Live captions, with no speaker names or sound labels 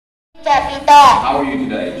How are you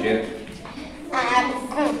today, Triet? I'm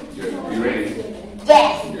good. Good. Are you ready?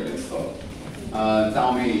 Yes. Okay, let's start.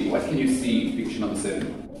 Tell me, what can you see? Picture number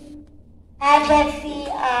 7. I can see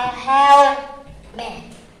a helmet.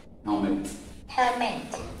 Helmet.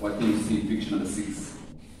 Helmet. What can you see? Picture number 6.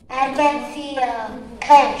 I can see a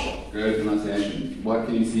coach. Good pronunciation. What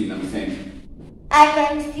can you see? Number 10. I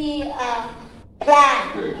can see a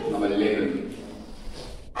plant. Good. Number 11.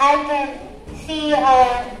 I can see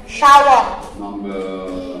a shower.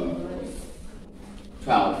 Number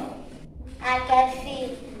 12. I can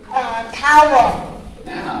see a towel.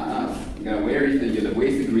 Now, where is the yellow?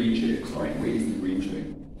 Where's the green chair? Sorry, where is the green chair?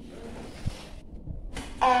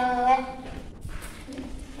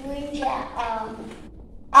 Green chair.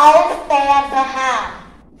 Upstairs the house.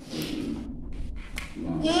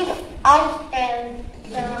 It's upstairs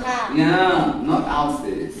the house. No, not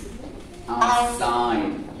outstairs.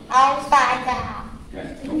 Outside. Outside the house. Okay.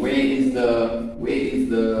 And where is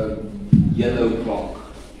the yellow clock?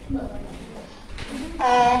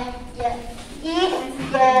 Yes. It's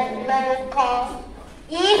the local.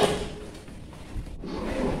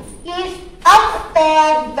 It's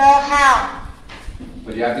upstairs the house.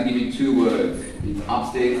 But you have to give me 2 words. It's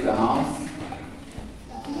upstairs the house.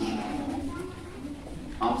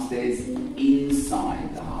 Upstairs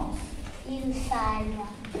inside the house. Inside.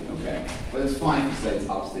 Okay. But it's fine if you say it's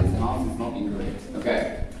upstairs the house. It's not incorrect.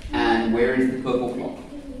 Okay. And where is the purple clock?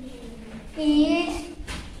 It's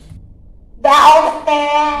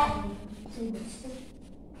downstairs.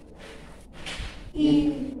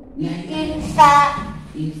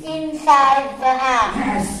 Inside the house.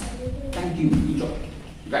 Yes. Thank you. Good job.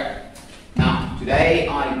 Okay. Now, today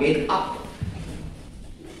I get up.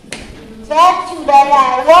 Then today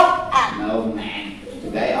I woke up. No, man.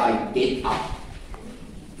 Today I get up.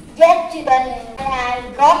 Then today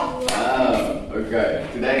I got. Oh, okay.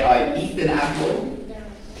 Today I eat an apple.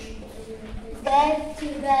 Then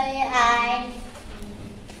today I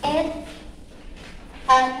ate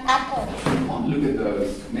an apple. Come on, look at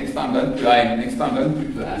those. Next time don't try. Next time don't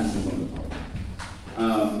put the answers on the top.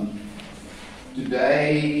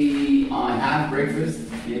 Today I had breakfast.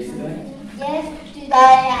 Yesterday. Yes, today I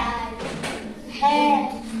had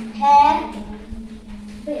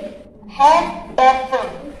breakfast. Had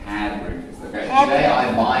breakfast. Okay. Today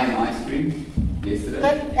I buy an ice cream. Yesterday.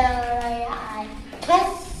 Today I took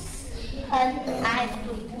an ice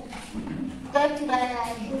cream. Then today I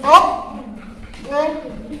bought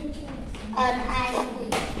an ice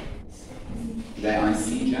cream. Today I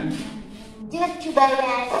see Jen. Then today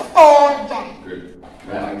I saw Jack. Good.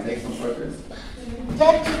 Today I take some photos.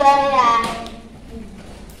 Then today I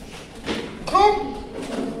took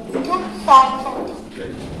some photos.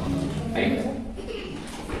 Good. 8.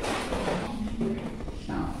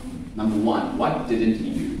 Now, number 1. What didn't he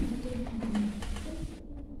do?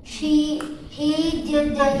 He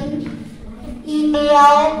didn't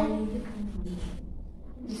email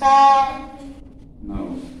the. No.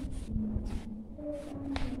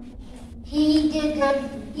 He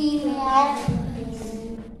didn't email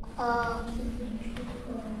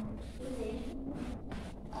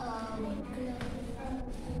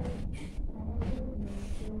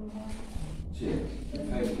Check.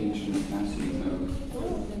 Pay attention to class, you know.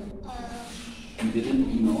 He didn't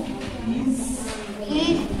email his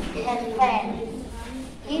friend.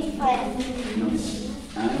 His friend. no.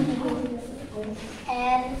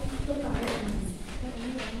 And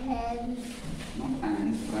not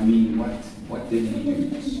and. I mean, what did he do?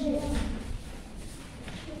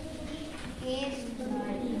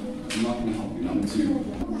 I'm not going to help you. Number 2.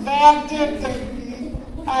 They didn't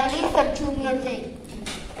listen to music.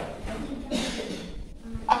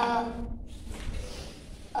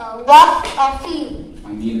 Watch a film. I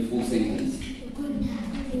need a full sentence.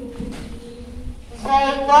 They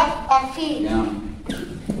watch a film. Yeah.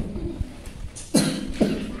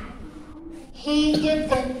 He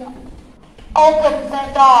didn't open the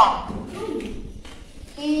door.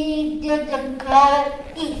 He didn't close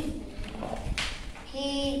it. He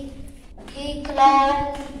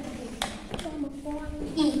closed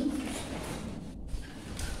it.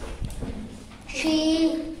 She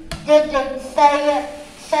didn't say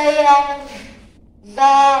the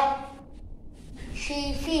she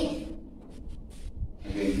feels.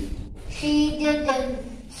 Okay. She didn't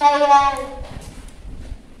say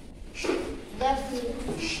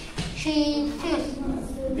she feels.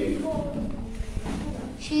 Okay.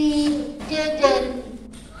 She didn't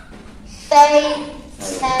say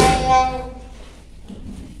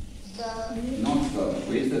Not the.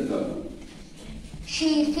 Where's the?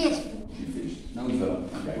 she feels. She fished. No the.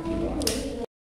 Okay.